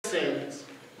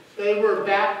they were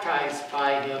baptized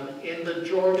by him in the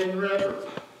Jordan River.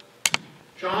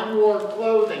 John wore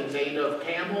clothing made of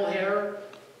camel hair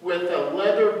with a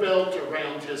leather belt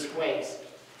around his waist,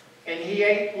 and he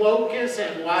ate locusts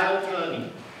and wild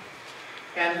honey.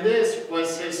 And this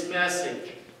was his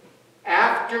message: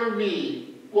 "After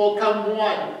me will come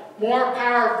one more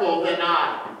powerful than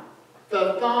I,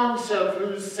 the thongs of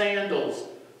whose sandals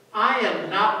I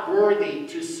am not worthy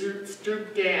to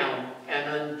stoop down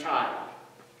and untie.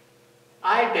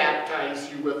 I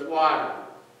baptize you with water,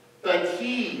 but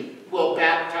he will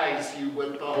baptize you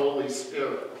with the Holy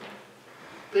Spirit."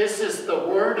 This is the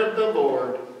word of the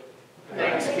Lord.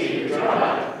 Thanks be to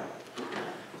God.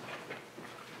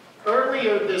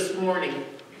 Earlier this morning,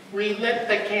 we lit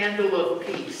the candle of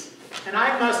peace. And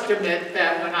I must admit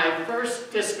that when I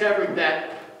first discovered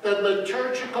that the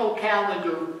liturgical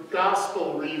calendar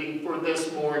gospel reading for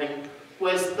this morning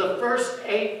was the first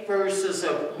 8 verses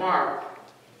of Mark,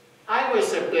 I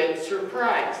was a bit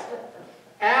surprised.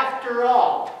 After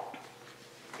all,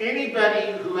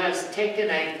 anybody who has taken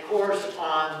a course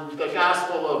on the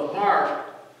Gospel of Mark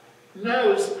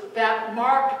knows that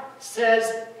Mark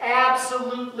says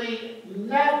absolutely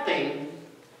nothing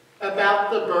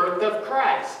about the birth of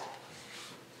Christ.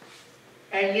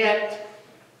 And yet,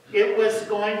 it was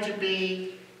going to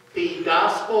be the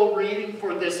gospel reading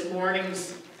for this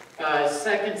morning's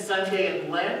second Sunday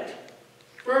in Lent.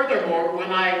 Furthermore,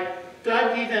 when I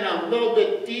dug even a little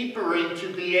bit deeper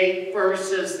into the 8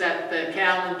 verses that the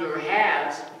calendar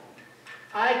has,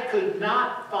 I could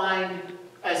not find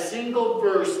a single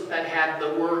verse that had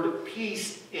the word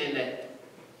peace in it.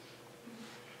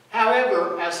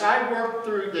 However, as I worked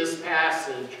through this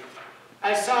passage,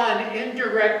 I saw an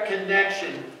indirect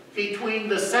connection between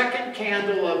the second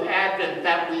candle of Advent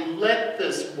that we lit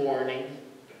this morning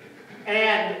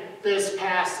and this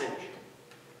passage.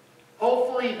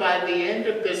 Hopefully by the end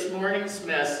of this morning's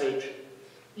message,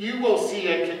 you will see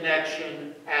a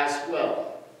connection as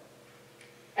well.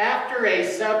 After a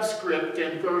subscript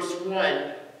in verse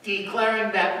 1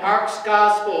 declaring that Mark's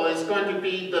gospel is going to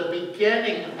be the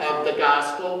beginning of the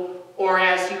gospel, or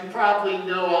as you probably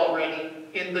know already,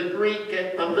 in the Greek,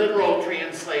 the literal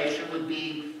translation would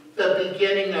be the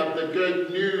beginning of the good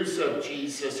news of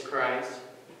Jesus Christ.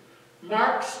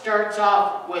 Mark starts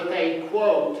off with a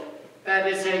quote that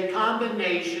is a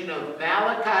combination of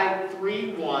Malachi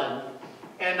 3:1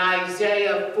 and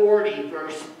Isaiah 40,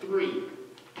 verse 3.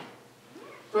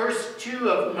 Verse 2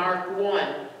 of Mark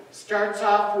 1 starts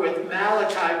off with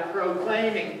Malachi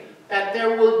proclaiming that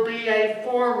there will be a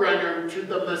forerunner to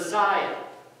the Messiah.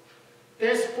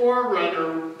 This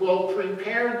forerunner will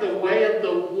prepare the way of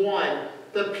the one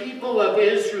the people of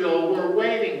Israel were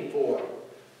waiting for,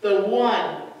 the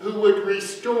one who would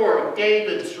restore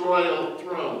David's royal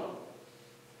throne.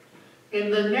 In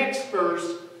the next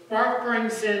verse, Mark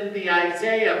brings in the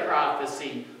Isaiah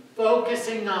prophecy,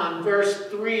 focusing on verse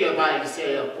 3 of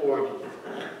Isaiah 40.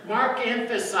 Mark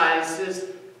emphasizes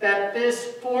that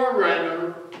this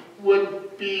forerunner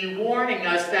would be warning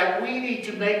us that we need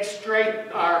to make straight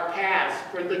our paths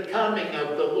for the coming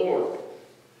of the Lord.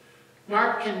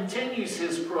 Mark continues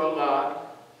his prologue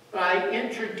by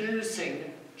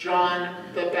introducing John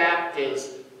the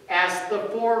Baptist as the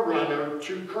forerunner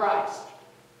to Christ.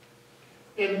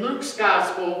 In Luke's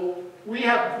Gospel, we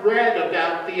have read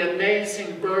about the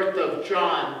amazing birth of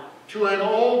John to an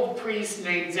old priest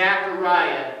named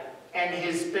Zachariah and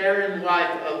his barren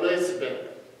wife Elizabeth.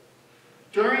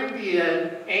 During the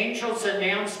angel's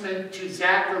announcement to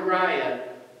Zachariah,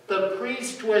 the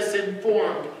priest was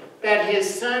informed that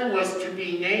his son was to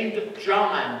be named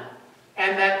John,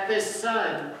 and that this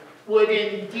son would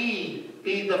indeed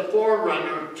be the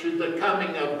forerunner to the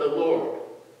coming of the Lord.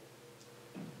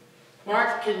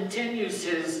 Mark continues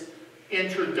his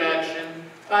introduction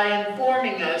by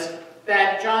informing us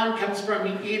that John comes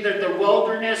from either the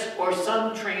wilderness or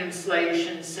some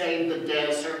translations say the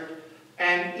desert,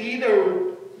 and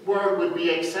either word would be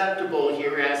acceptable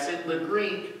here, as in the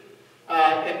Greek,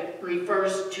 it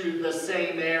refers to the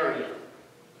same area.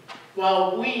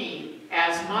 While we,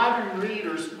 as modern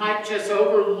readers, might just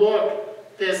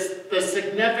overlook the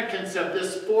significance of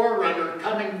this forerunner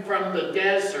coming from the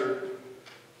desert,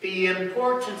 the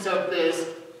importance of this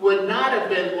would not have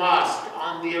been lost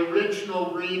on the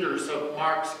original readers of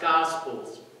Mark's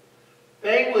Gospels.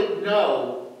 They would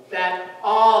know that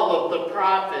all of the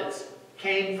prophets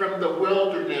came from the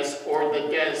wilderness or the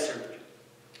desert.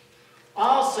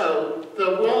 Also,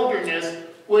 the wilderness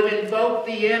would invoke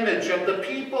the image of the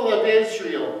people of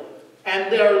Israel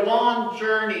and their long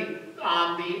journey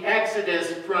on the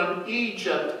exodus from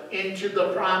Egypt into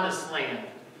the Promised Land.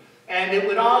 And it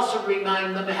would also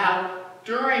remind them how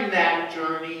during that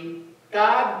journey,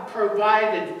 God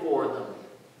provided for them.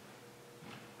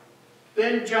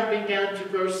 Then jumping down to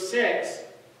verse 6,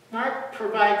 Mark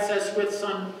provides us with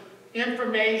some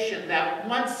information that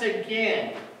once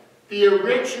again the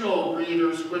original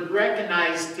readers would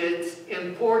recognize its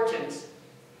importance,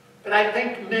 but I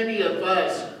think many of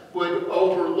us would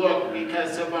overlook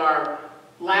because of our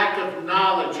lack of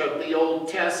knowledge of the Old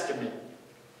Testament.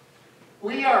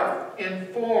 We are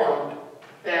informed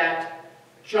that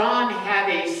John had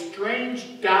a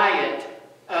strange diet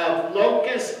of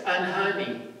locusts and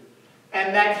honey,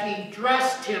 and that he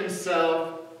dressed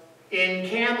himself in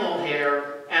camel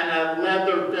hair and a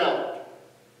leather belt.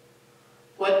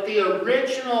 What the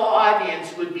original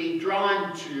audience would be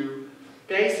drawn to,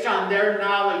 based on their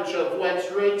knowledge of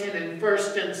what's written in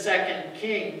 1st and 2nd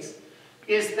Kings,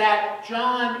 is that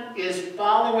John is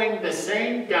following the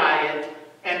same diet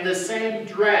and the same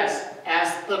dress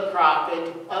as the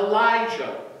prophet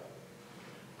Elijah.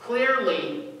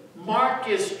 Clearly, Mark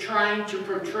is trying to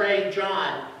portray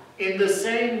John in the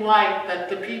same light that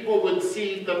the people would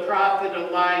see the prophet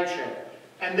Elijah.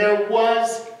 And there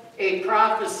was a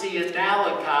prophecy in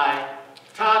Malachi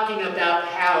talking about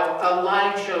how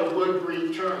Elijah would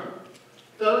return.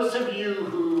 Those of you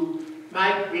who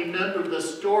might remember the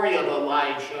story of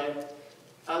Elijah,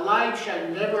 Elijah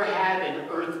never had an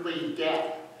earthly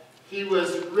death. He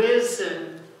was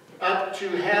risen up to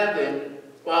heaven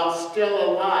while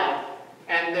still alive,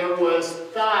 and there was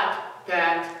thought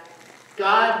that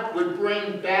God would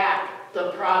bring back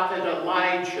the prophet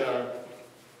Elijah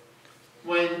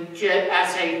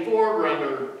as a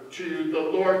forerunner to the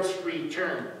Lord's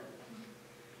return.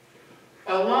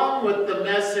 Along with the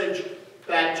message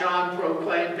that John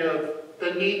proclaimed of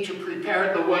the need to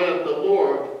prepare the way of the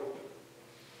Lord,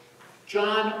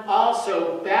 John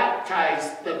also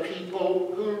baptized the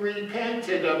people who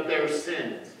repented of their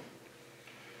sins.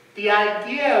 The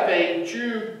idea of a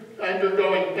Jew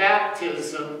undergoing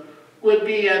baptism would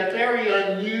be a very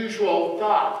unusual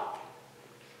thought.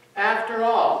 After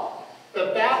all,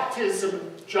 the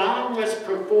baptism John was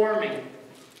performing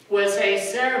was a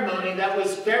ceremony that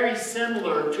was very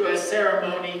similar to a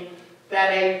ceremony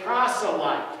that a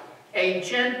proselyte, a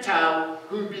Gentile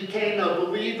who became a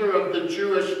believer of the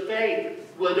Jewish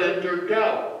faith, would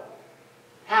undergo.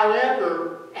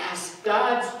 However, as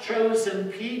God's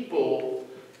chosen people,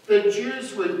 the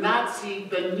Jews would not see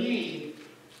the need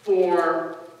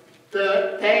for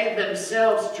they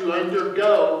themselves to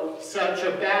undergo such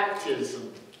a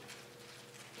baptism.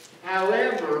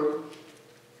 However,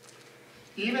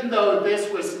 even though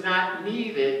this was not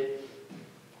needed,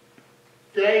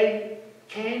 they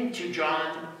came to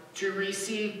John to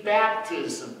receive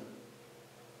baptism.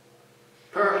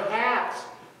 Perhaps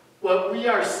what we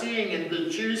are seeing in the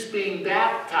Jews being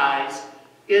baptized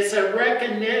is a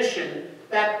recognition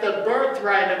that the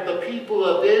birthright of the people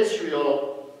of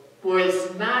Israel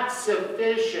was not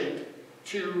sufficient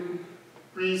to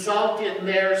result in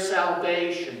their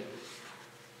salvation.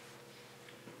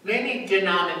 Many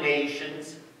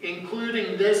denominations,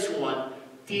 including this one,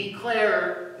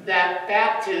 declare that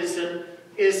baptism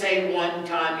is a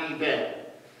one-time event.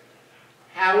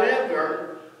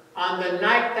 However, on the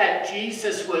night that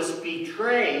Jesus was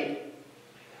betrayed,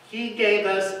 he gave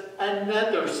us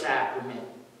another sacrament,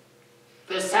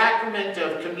 the sacrament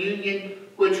of communion,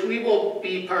 which we will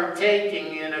be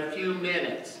partaking in a few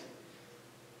minutes.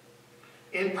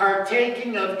 In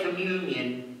partaking of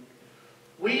communion,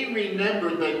 we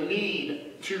remember the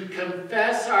need to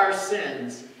confess our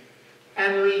sins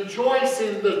and rejoice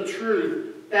in the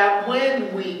truth that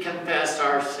when we confess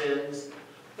our sins,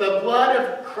 the blood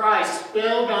of Christ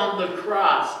spilled on the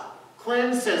cross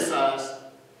cleanses us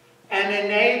and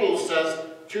enables us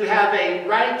to have a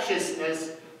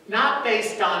righteousness not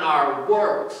based on our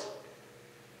works,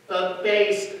 but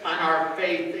based on our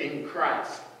faith in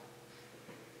Christ.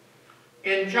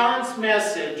 In John's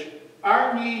message of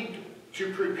our need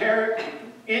to prepare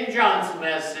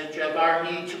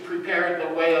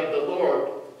the way of the Lord,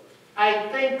 I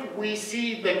think we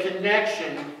see the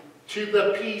connection to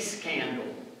the peace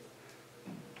candle.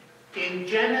 In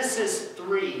Genesis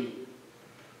 3,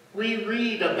 we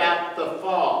read about the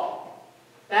fall.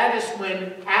 That is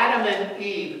when Adam and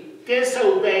Eve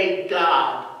disobeyed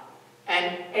God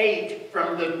and ate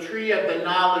from the tree of the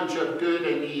knowledge of good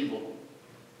and evil.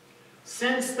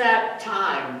 Since that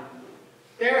time,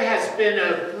 there has been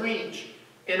a breach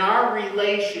in our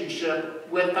relationship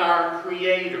with our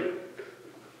Creator.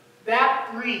 That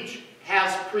breach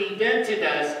has prevented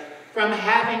us from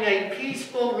having a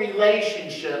peaceful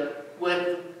relationship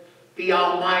with the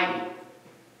Almighty.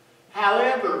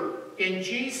 However, in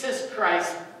Jesus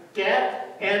Christ's death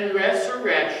and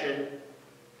resurrection,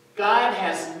 God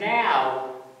has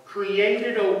now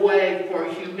created a way for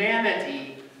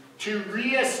humanity to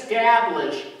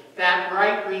reestablish that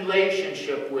right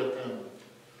relationship with Him.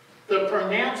 The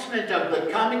pronouncement of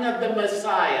the coming of the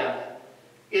Messiah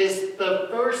is the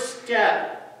first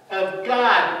step of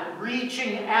God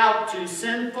reaching out to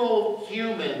sinful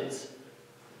humans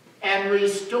and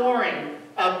restoring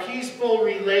a peaceful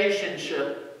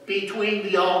relationship between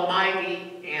the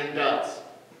Almighty and us.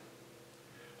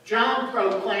 John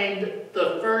proclaimed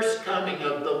the first coming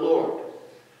of the Lord.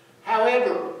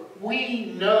 However, we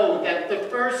know that the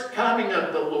first coming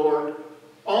of the Lord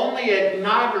only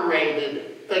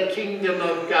inaugurated the kingdom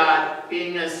of God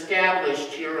being established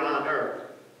here on earth.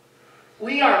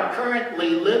 We are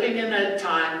currently living in a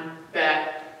time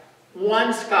that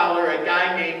one scholar, a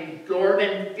guy named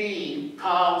Gordon Fee,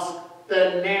 calls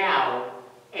the now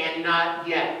and not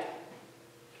yet.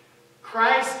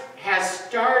 Christ has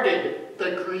started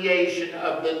the creation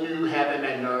of the new heaven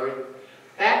and earth.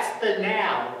 That's the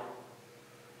now.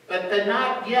 But the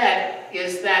not yet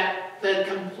is that the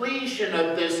completion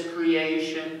of this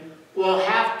creation will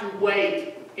have to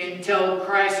wait until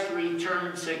Christ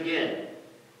returns again.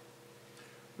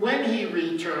 When He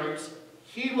returns,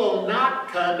 He will not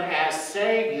come as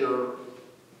Savior,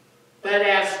 but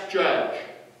as Judge.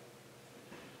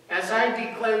 As I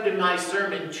declared in my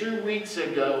sermon 2 weeks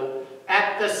ago,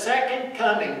 at the second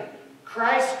coming,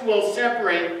 Christ will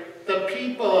separate the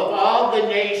people of all the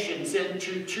nations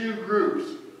into two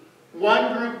groups.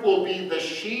 One group will be the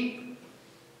sheep,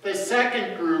 the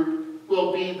second group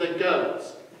will be the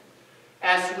goats.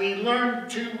 As we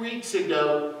learned 2 weeks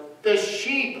ago, the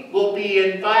sheep will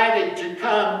be invited to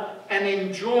come and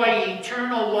enjoy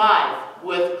eternal life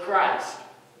with Christ.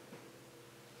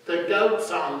 The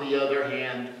goats, on the other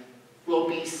hand, will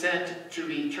be sent to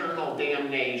eternal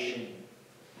damnation.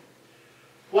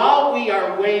 While we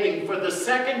are waiting for the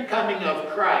second coming of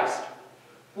Christ,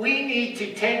 we need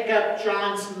to take up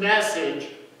John's message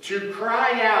to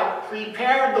cry out,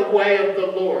 "Prepare the way of the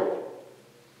Lord."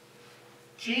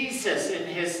 Jesus, in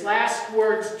His last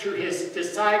words to His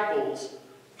disciples,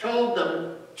 told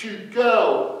them to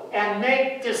go and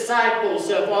make disciples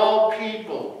of all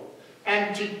people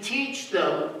and to teach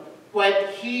them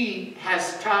what He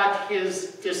has taught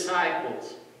His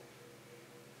disciples.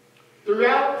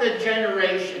 Throughout the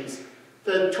generations,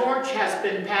 the torch has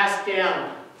been passed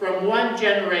down from one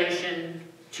generation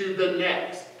to the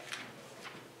next.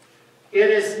 It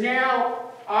is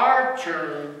now our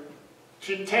turn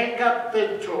to take up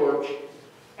the torch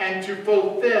and to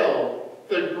fulfill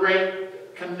the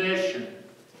Great Commission.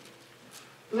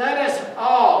 Let us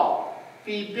all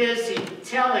be busy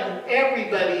telling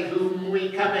everybody whom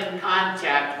we come in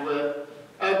contact with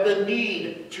of the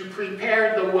need to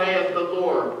prepare the way of the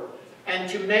Lord and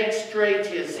to make straight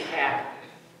His path.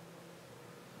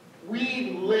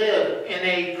 We live in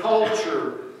a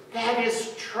culture that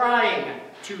is trying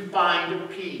to find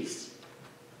peace.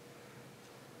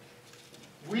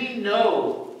 We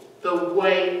know the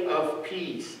way of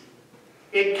peace.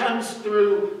 It comes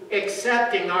through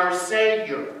accepting our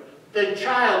Savior, the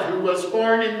child who was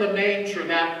born in the manger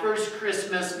that first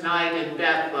Christmas night in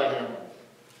Bethlehem.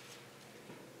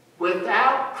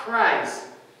 Without Christ,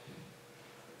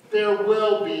 there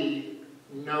will be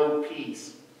no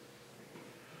peace.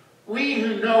 We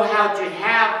who know how to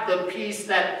have the peace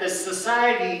that the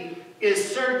society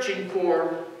is searching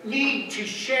for need to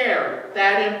share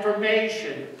that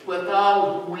information with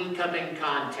all whom we come in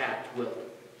contact with.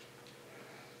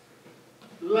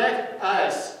 Let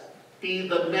us be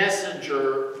the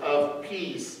messenger of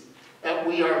peace that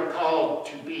we are called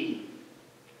to be.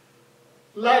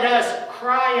 Let us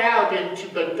cry out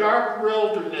into the dark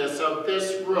wilderness of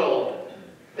this world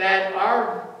that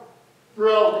our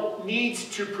world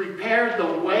needs to prepare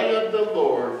the way of the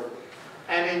Lord,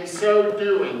 and in so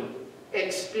doing,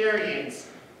 experience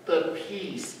the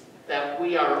peace that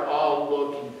we are all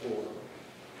looking for.